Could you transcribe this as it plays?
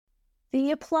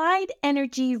The Applied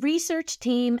Energy Research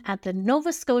Team at the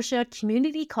Nova Scotia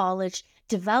Community College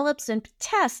develops and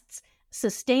tests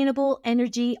sustainable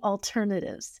energy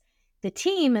alternatives. The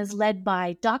team is led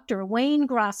by Dr. Wayne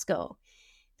Groszko.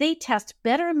 They test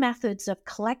better methods of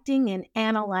collecting and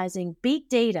analyzing big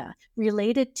data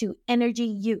related to energy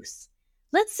use.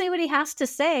 Let's see what he has to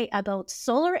say about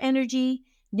solar energy,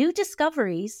 new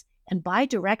discoveries, and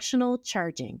bidirectional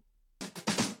charging.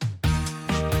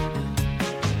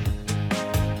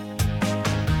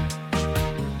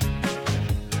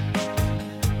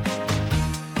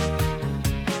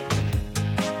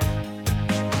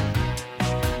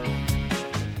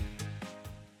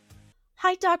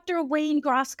 Hi, Dr. Wayne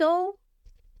Groszko.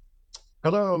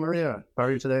 Hello, Maria. How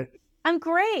are you today? I'm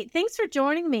great. Thanks for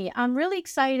joining me. I'm really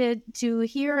excited to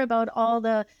hear about all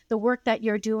the work that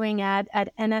you're doing at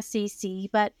NSCC.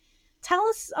 But tell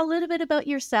us a little bit about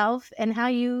yourself and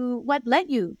what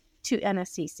led you to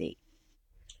NSCC.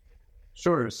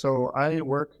 Sure. So I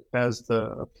work as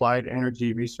the Applied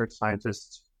Energy Research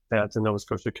Scientist at the Nova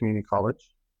Scotia Community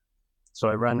College. So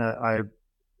I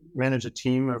manage a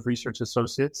team of research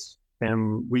associates,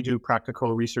 and we do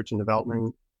practical research and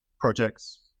development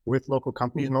projects with local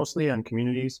companies mostly and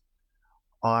communities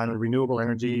on renewable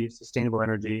energy, sustainable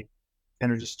energy,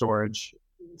 energy storage,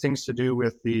 things to do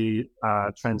with the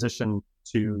transition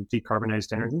to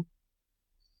decarbonized energy.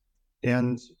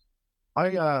 And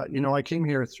I came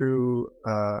here through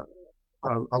a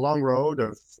long road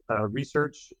of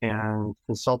research and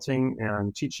consulting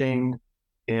and teaching,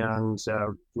 and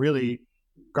really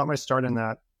got my start in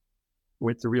that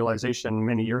with the realization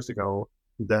many years ago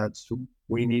that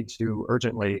we need to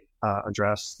urgently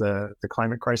address the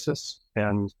climate crisis,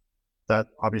 and that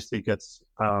obviously gets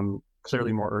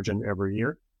clearly more urgent every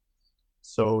year.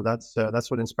 So that's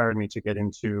what inspired me to get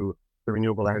into the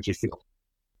renewable energy field.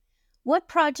 What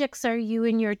projects are you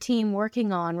and your team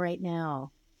working on right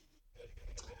now?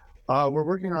 We're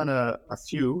working on a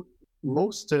few.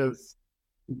 Most of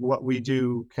what we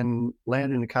do can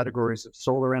land in the categories of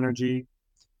solar energy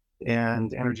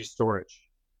and energy storage,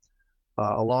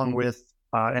 along with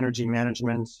energy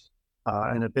management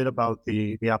and a bit about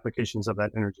the applications of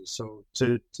that energy. So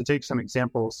to take some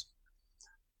examples,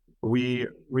 we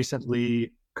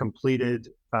recently completed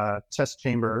a test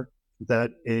chamber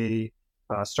that a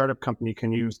startup company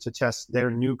can use to test their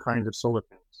new kind of solar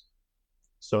panels.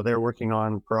 So they're working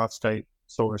on perovskite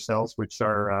solar cells, which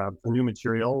are a new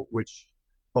material, which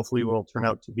hopefully will turn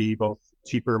out to be both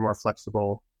cheaper, more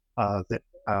flexible,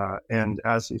 and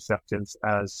as effective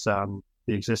as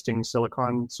the existing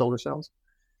silicon solar cells,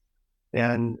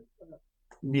 and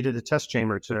needed a test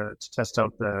chamber to test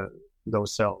out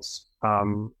those cells.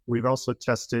 We've also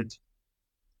tested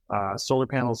solar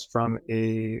panels from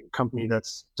a company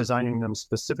that's designing them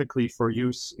specifically for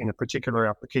use in a particular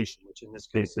application, which in this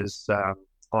case is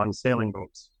on sailing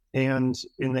boats. And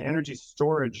in the energy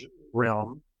storage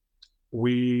realm,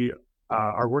 we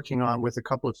are working on with a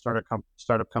couple of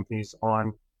startup companies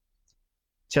on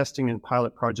testing and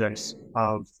pilot projects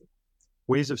of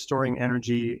ways of storing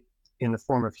energy in the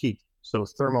form of heat, so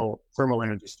thermal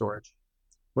energy storage.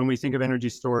 When we think of energy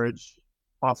storage,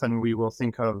 often we will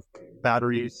think of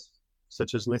batteries,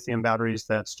 such as lithium batteries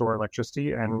that store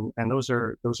electricity, and those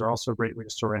are also a great way to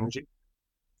store energy.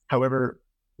 However,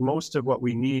 most of what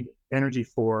we need energy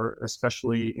for,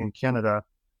 especially in Canada,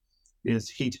 is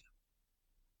heat.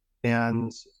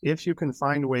 And if you can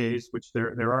find ways, which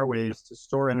there are ways to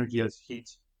store energy as heat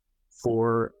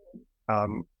for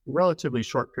relatively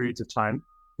short periods of time,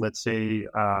 let's say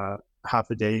half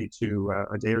a day to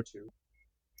a day or two,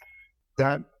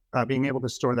 that being able to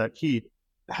store that heat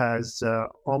has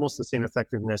almost the same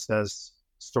effectiveness as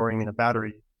storing in a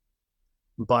battery,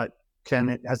 but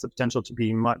it has the potential to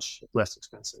be much less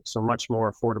expensive, so much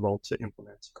more affordable to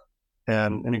implement.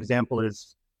 And an example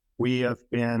is we have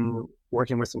been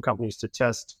working with some companies to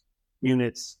test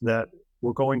units that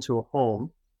will go into a home,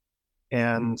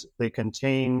 and they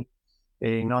contain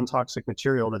a non-toxic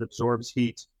material that absorbs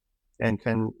heat and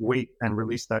can wait and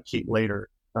release that heat later.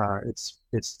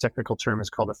 Its technical term is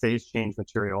called a phase change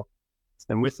material.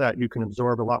 And with that, you can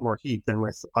absorb a lot more heat than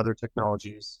with other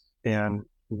technologies and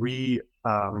regain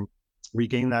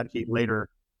that heat later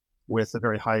with a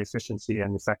very high efficiency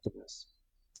and effectiveness.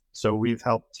 So we've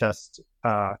helped test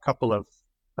a couple of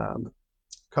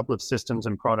systems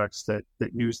and products that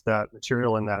use that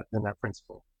material and that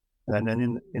principle. And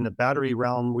then in the battery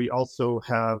realm, we also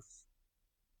have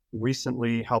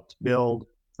recently helped build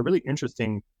a really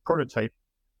interesting prototype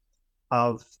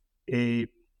of a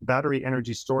battery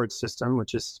energy storage system,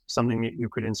 which is something that you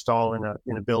could install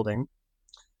in a building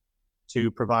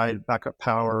to provide backup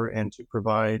power and to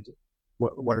provide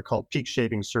what are called peak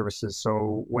shaving services.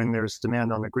 So when there's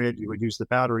demand on the grid, you would use the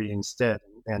battery instead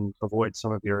and avoid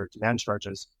some of your demand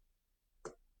charges.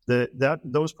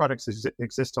 Those products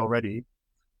exist already.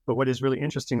 But what is really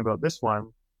interesting about this one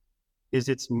is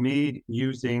it's made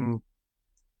using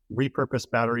repurposed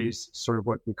batteries, sort of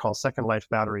what we call second life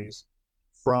batteries,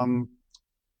 from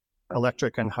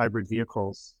electric and hybrid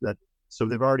vehicles. So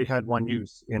they've already had one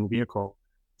use in vehicle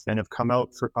and have come out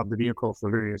of the vehicle for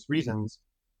various reasons.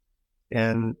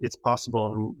 And it's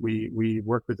possible, and we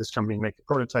work with this company to make a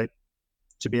prototype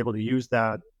to be able to use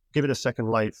that, give it a second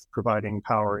life, providing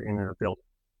power in our building.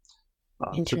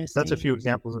 So that's a few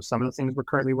examples of some of the things we're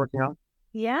currently working on.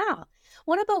 Yeah.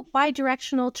 What about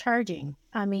bidirectional charging?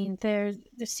 I mean, there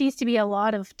seems to be a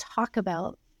lot of talk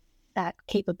about that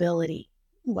capability.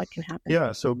 What can happen?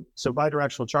 Yeah. So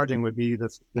bidirectional charging would be the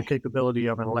capability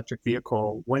of an electric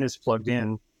vehicle when it's plugged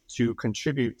in to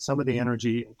contribute some of the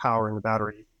energy and power in the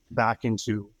battery back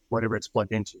into whatever it's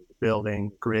plugged into, the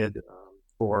building, grid,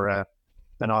 or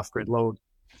an off-grid load.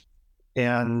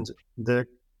 And the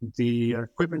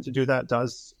equipment to do that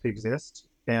does exist.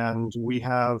 And we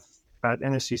have, at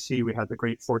NSCC, we had the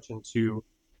great fortune to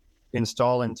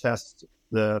install and test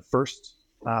the first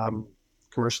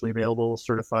commercially available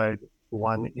certified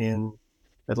one in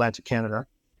Atlantic Canada.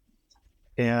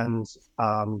 And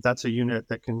that's a unit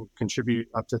that can contribute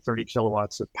up to 30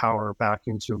 kilowatts of power back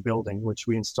into a building, which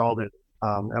we installed it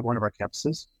at one of our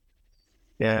campuses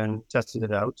and tested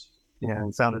it out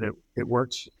and found that it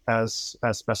worked as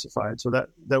specified. So that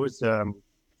was a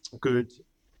good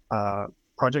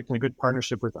project and a good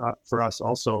partnership for us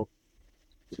also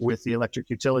with the electric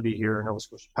utility here in Nova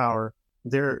Scotia Power.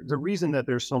 The reason that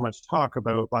there's so much talk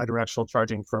about bidirectional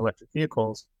charging for electric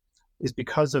vehicles is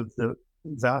because of the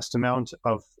vast amount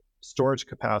of storage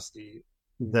capacity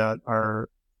that our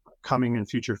coming and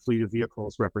future fleet of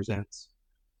vehicles represents.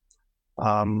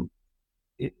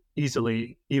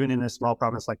 Easily, even in a small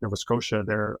province like Nova Scotia,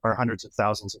 there are hundreds of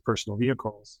thousands of personal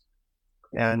vehicles,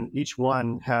 and each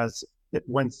one has,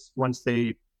 once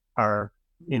they are,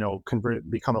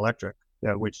 become electric,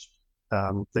 which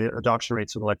the adoption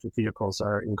rates of electric vehicles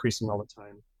are increasing all the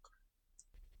time.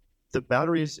 The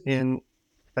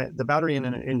battery in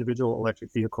an individual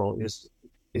electric vehicle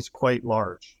is quite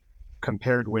large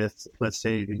compared with, let's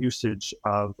say, the usage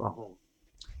of a home.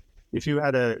 If you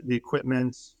had the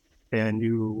equipment and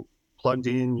you plugged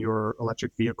in your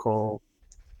electric vehicle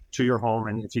to your home,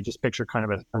 and if you just picture kind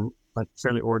of a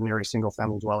fairly ordinary single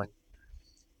family dwelling,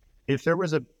 if there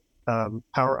was a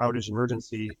power outage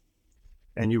emergency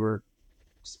and you were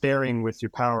sparing with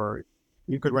your power,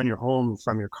 you could run your home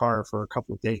from your car for a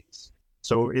couple of days.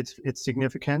 So it's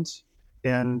significant.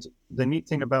 And the neat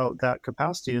thing about that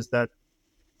capacity is that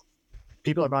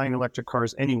people are buying electric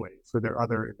cars anyway for their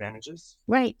other advantages.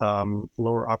 Right.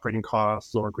 Lower operating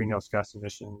costs, lower greenhouse gas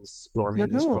emissions, lower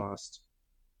maintenance costs,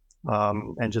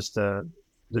 and just the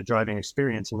driving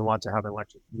experience, and the want to have an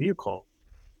electric vehicle.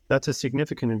 That's a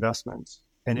significant investment.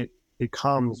 And it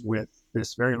comes with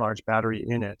this very large battery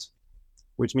in it,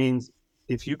 which means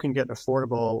if you can get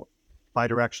affordable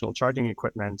bidirectional charging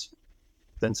equipment,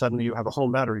 then suddenly you have a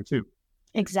home battery too.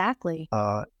 Exactly.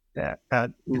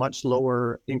 At much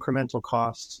lower incremental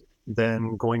costs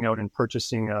than going out and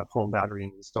purchasing a home battery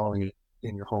and installing it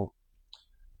in your home.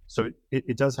 So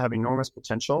it does have enormous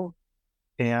potential,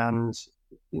 and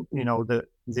the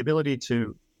ability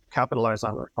to capitalize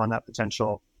on that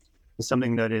potential is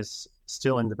something that is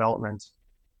still in development.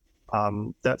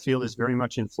 That field is very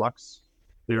much in flux.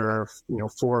 There are 4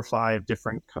 or 5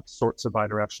 different sorts of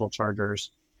bidirectional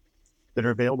chargers that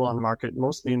are available on the market,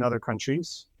 mostly in other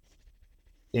countries.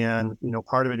 And,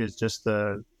 part of it is just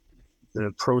the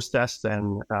process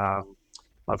and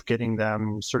of getting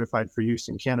them certified for use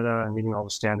in Canada and meeting all the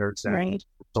standards and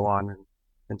so on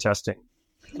and testing.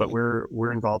 But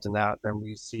we're involved in that, and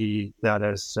we see that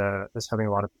as having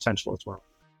a lot of potential as well.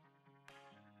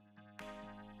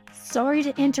 Sorry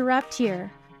to interrupt here,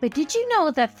 but did you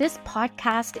know that this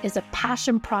podcast is a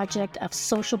passion project of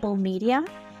Sociable Media?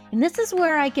 And this is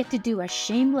where I get to do a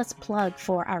shameless plug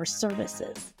for our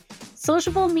services.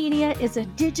 Sociable Media is a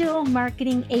digital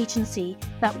marketing agency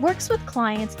that works with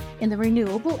clients in the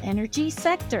renewable energy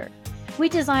sector. We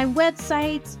design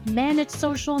websites, manage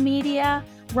social media,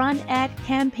 run ad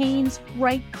campaigns,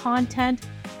 write content,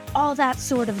 all that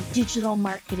sort of digital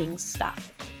marketing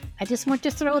stuff. I just want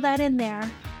to throw that in there.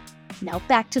 Now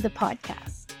back to the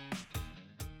podcast.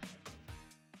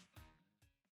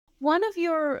 One of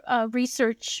your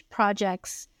research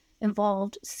projects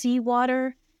involved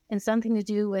seawater and something to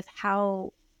do with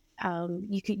how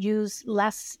you could use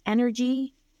less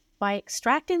energy by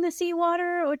extracting the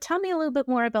seawater. Or tell me a little bit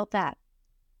more about that.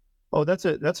 Oh, that's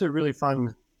a really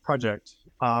fun project.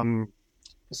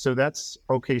 So that's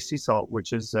OK Sea Salt,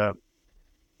 which is a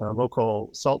local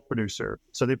salt producer.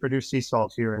 So they produce sea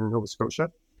salt here in Nova Scotia.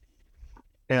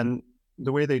 And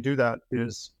the way they do that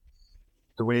is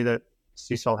the way that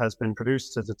sea salt has been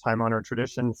produced as a time-honored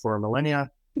tradition for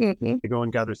millennia. Mm-hmm. They go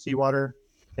and gather seawater,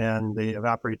 and they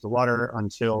evaporate the water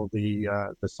until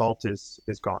the salt is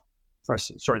gone. Or,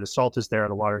 sorry, the salt is there,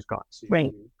 the water is gone. So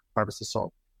Right. you harvest the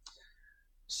salt.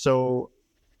 So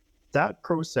that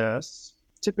process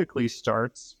typically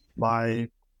starts by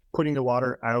putting the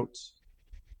water out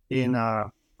in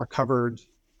a covered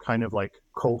kind of like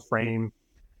cold frame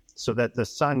so that the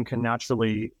sun can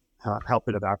naturally help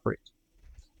it evaporate.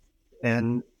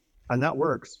 And that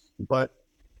works, but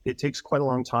it takes quite a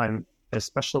long time,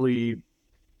 especially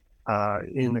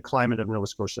in the climate of Nova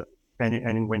Scotia and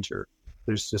in winter.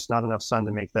 There's just not enough sun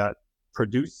to make that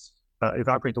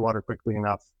evaporate the water quickly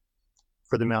enough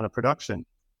for the amount of production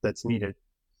that's needed.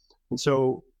 And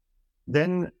so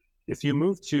then if you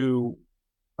move to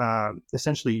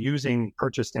essentially using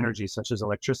purchased energy, such as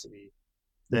electricity,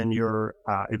 then you're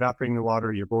evaporating the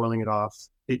water, you're boiling it off.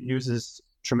 It uses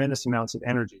tremendous amounts of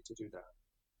energy to do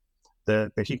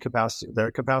that. The heat capacity,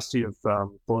 the capacity of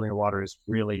boiling water is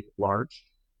really large.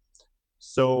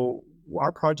 So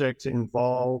our project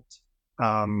involved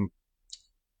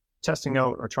testing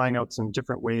out or trying out some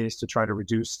different ways to try to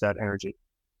reduce that energy.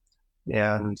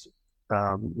 And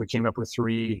we came up with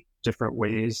 3 different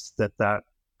ways that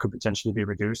could potentially be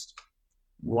reduced.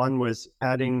 One was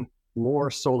adding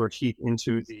more solar heat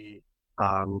into the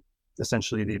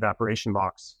essentially the evaporation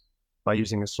box by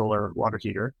using a solar water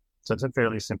heater. So it's a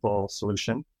fairly simple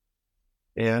solution.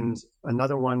 And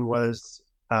another one was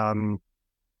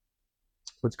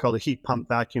what's called a heat pump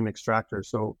vacuum extractor.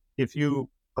 So if you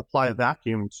apply a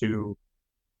vacuum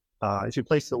if you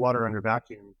place the water under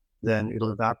vacuum, then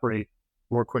it'll evaporate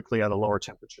more quickly at a lower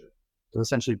temperature. So it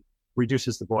essentially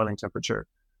reduces the boiling temperature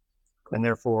and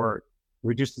therefore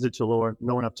reduces it to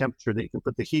low enough temperature that you can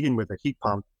put the heat in with a heat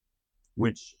pump,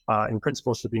 which in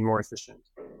principle should be more efficient.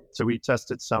 So we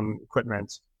tested some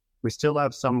equipment. We still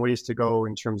have some ways to go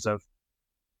in terms of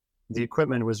the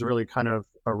equipment was really kind of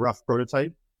a rough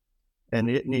prototype, and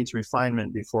it needs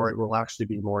refinement before it will actually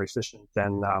be more efficient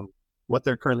than what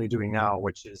they're currently doing now,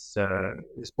 which is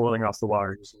boiling off the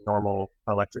water using normal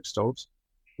electric stoves.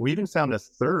 We even found a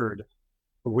third,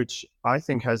 which I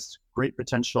think has great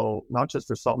potential, not just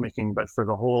for salt making, but for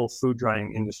the whole food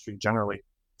drying industry generally,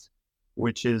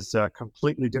 which is a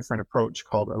completely different approach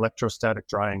called electrostatic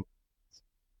drying.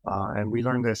 And we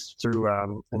learned this through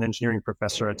an engineering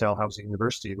professor at Dalhousie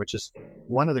University, which is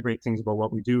one of the great things about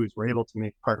what we do is we're able to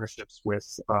make partnerships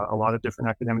with a lot of different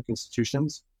academic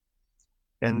institutions.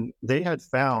 And they had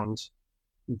found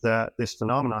that this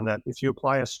phenomenon that if you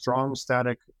apply a strong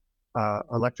static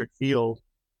electric field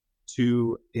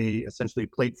to essentially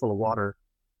plate full of water,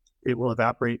 it will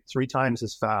evaporate 3 times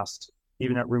as fast,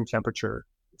 even at room temperature,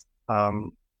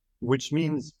 which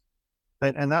means,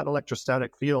 and that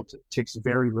electrostatic field takes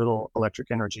very little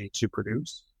electric energy to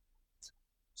produce.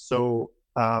 So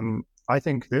I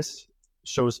think this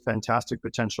shows fantastic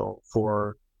potential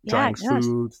for drying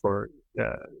food, for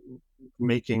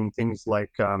making things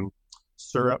like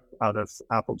syrup out of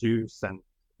apple juice and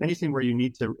anything where you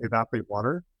need to evaporate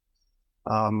water.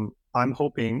 I'm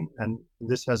hoping, and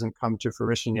this hasn't come to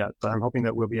fruition yet, but I'm hoping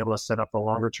that we'll be able to set up a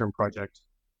longer term project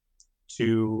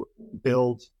to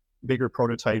build bigger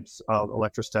prototypes of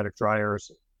electrostatic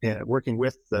dryers, working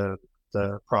with the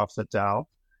profs at Dow,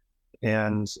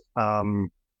 and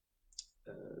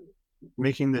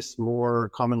making this more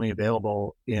commonly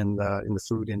available in the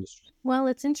food industry. Well,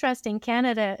 it's interesting.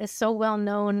 Canada is so well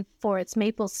known for its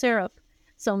maple syrup,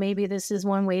 so maybe this is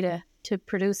one way to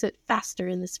produce it faster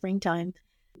in the springtime.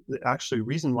 The actual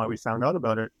reason why we found out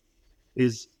about it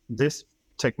is this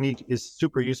technique is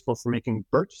super useful for making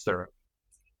birch syrup.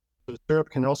 The syrup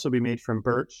can also be made from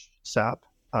birch sap,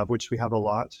 of which we have a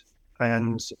lot.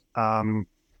 And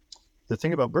the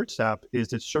thing about birch sap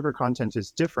is its sugar content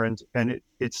is different and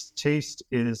its taste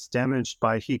is damaged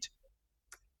by heat.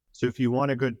 So if you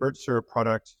want a good birch syrup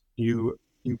product, you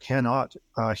cannot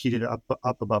heat it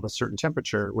up above a certain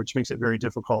temperature, which makes it very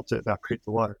difficult to evaporate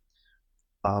the water,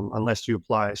 unless you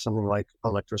apply something like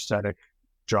electrostatic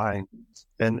drying.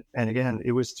 And again,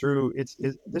 it was through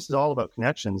this is all about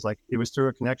connections. Like it was through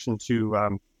a connection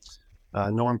to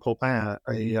Norm Popin,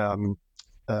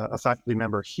 a faculty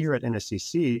member here at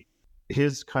NSCC.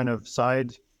 His kind of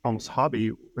side almost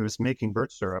hobby was making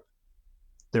birch syrup.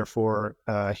 Therefore,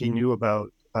 he knew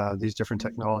about these different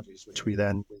technologies, which we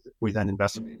then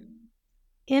investigated.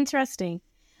 Interesting.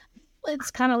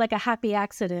 it's kind of like a happy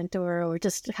accident, or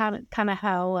just kind of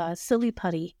how silly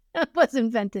putty was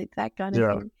invented, that kind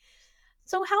of thing.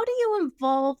 So how do you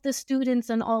involve the students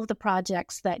in all of the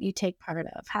projects that you take part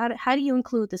of? How do you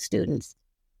include the students?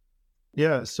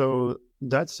 Yeah, so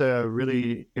that's a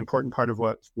really important part of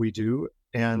what we do.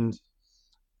 And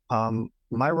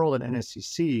my role at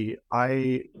NSCC,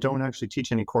 I don't actually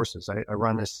teach any courses. I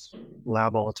run this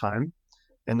lab all the time.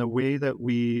 And the way that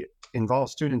we involve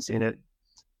students in it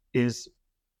is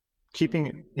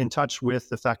keeping in touch with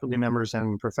the faculty members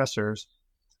and professors.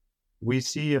 We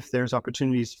see if there's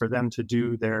opportunities for them to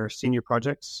do their senior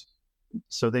projects.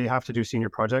 So they have to do senior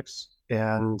projects,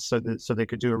 and so they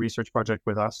could do a research project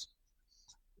with us.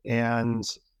 And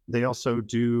they also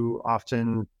do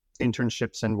often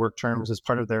internships and work terms as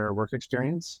part of their work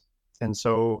experience. And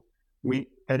so we,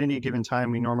 at any given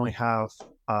time, we normally have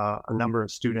a number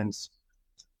of students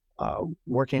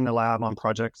working in the lab on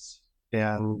projects,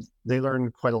 and they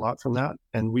learn quite a lot from that.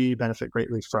 And we benefit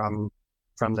greatly from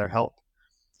their help.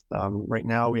 Right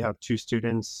now we have 2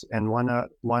 students, and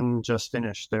one just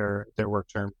finished their work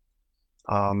term.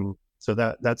 So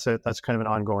that's kind of an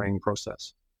ongoing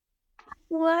process.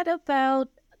 What about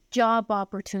job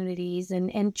opportunities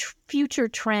and future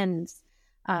trends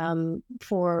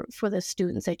for the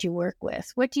students that you work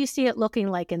with? What do you see it looking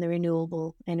like in the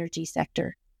renewable energy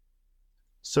sector?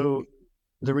 So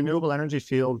the renewable energy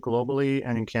field globally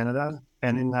and in Canada,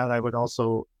 and in that I would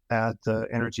also add the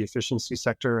energy efficiency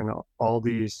sector and all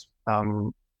these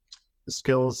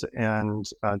skills and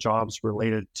jobs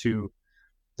related to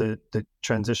the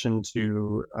transition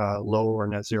to low or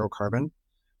net zero carbon,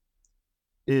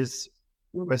 is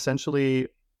essentially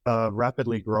a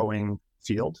rapidly growing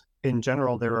field. In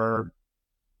general, there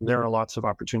are lots of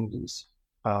opportunities.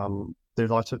 There's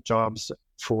lots of jobs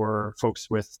for folks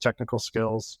with technical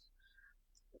skills.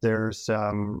 There's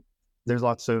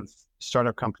lots of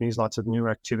startup companies, lots of new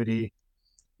activity,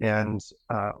 and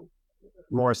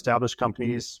more established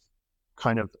companies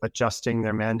kind of adjusting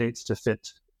their mandates to fit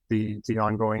the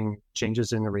ongoing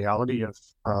changes in the reality of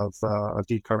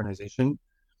decarbonization.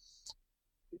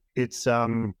 It's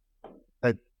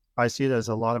I see it as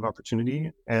a lot of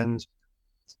opportunity, and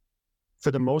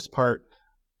for the most part,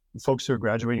 folks who are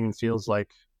graduating in fields like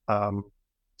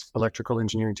electrical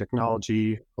engineering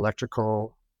technology,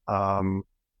 electrical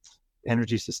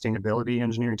energy sustainability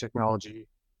engineering technology,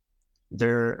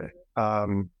 they're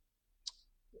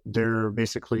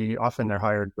basically often they're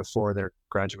hired before they're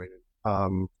graduated.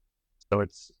 So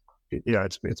it's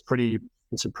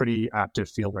a pretty active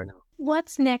field right now.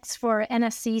 What's next for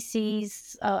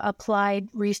NSCC's applied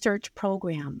research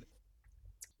program?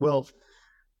 Well,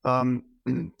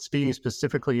 speaking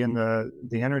specifically in the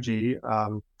energy,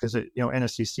 because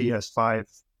NSCC has 5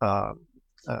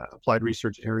 applied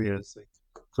research areas,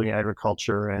 including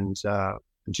agriculture and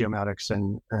geomatics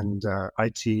and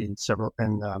IT and several.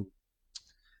 And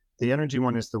the energy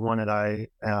one is the one that I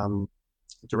am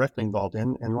directly involved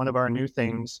in. And one of our new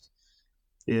things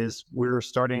is we're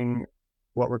starting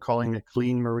what we're calling a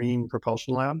clean marine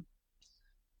propulsion lab.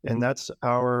 And that's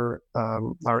our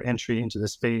entry into the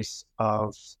space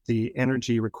of the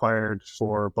energy required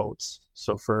for boats,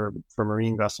 so for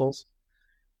marine vessels.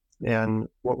 And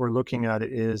what we're looking at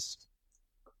is,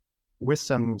 with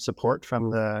some support from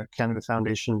the Canada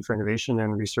Foundation for Innovation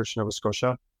and Research Nova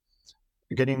Scotia,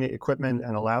 getting the equipment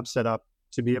and a lab set up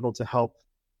to be able to help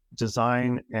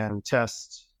design and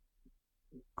test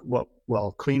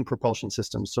clean propulsion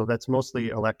systems. So that's mostly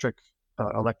electric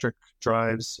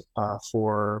drives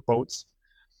for boats,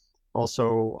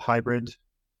 also hybrid,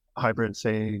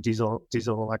 say diesel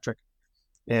electric,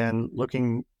 and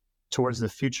looking towards the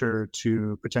future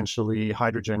to potentially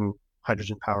hydrogen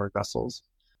powered vessels.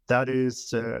 That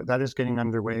is getting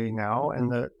underway now,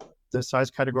 and the size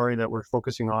category that we're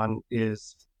focusing on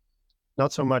is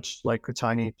not so much like the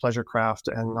tiny pleasure craft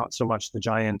and not so much the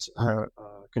giant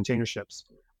container ships,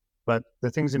 but the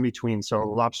things in between. So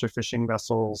lobster fishing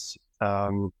vessels,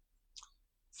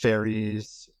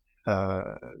 ferries,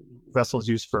 vessels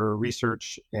used for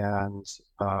research and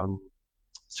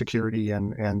security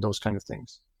and those kind of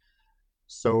things.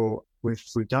 So we've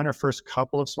done our first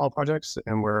couple of small projects,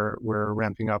 and we're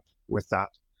ramping up with that.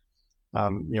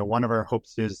 One of our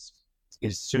hopes is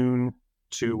soon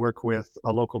to work with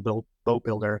a local boat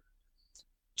builder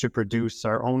to produce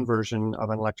our own version of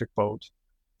an electric boat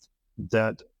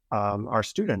that our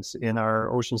students in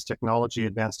our Oceans Technology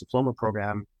Advanced Diploma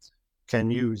program can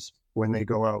use when they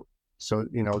go out. So,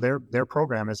 their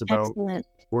program is about Excellent.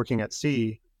 working at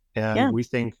sea. And we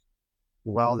think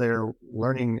while they're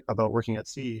learning about working at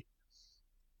sea,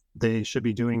 they should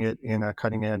be doing it in a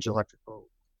cutting edge electric boat.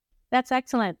 That's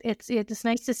excellent. It's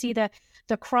nice to see the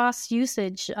cross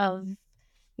usage of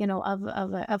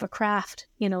of a craft,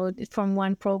 from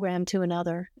one program to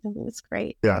another. It's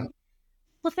great. Yeah.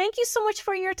 Well, thank you so much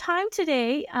for your time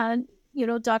today,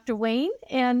 Dr. Wayne.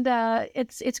 And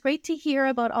it's great to hear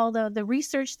about all the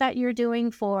research that you're doing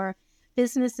for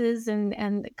businesses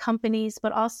and companies,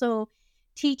 but also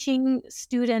teaching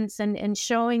students and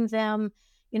showing them,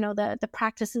 the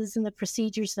practices and the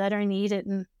procedures that are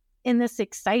needed in this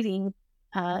exciting,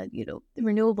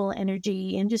 renewable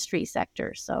energy industry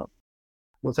sector. So.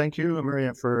 Well, thank you,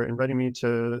 Maria, for inviting me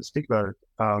to speak about it.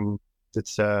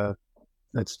 It's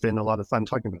been a lot of fun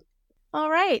talking about it. All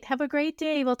right. Have a great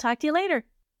day. We'll talk to you later.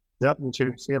 Yep, me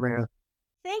too. See you, Maria.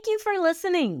 Thank you for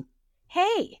listening.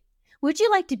 Hey, would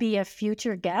you like to be a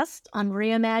future guest on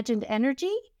Reimagined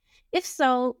Energy? If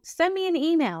so, send me an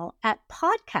email at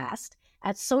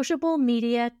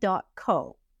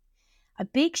podcast@sociablemedia.co. A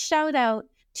big shout out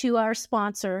to our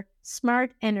sponsor,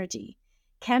 Smart Energy,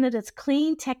 Canada's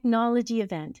clean technology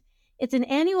event. It's an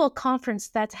annual conference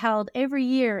that's held every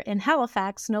year in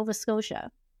Halifax, Nova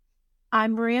Scotia.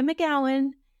 I'm Maria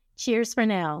McGowan. Cheers for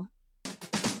now.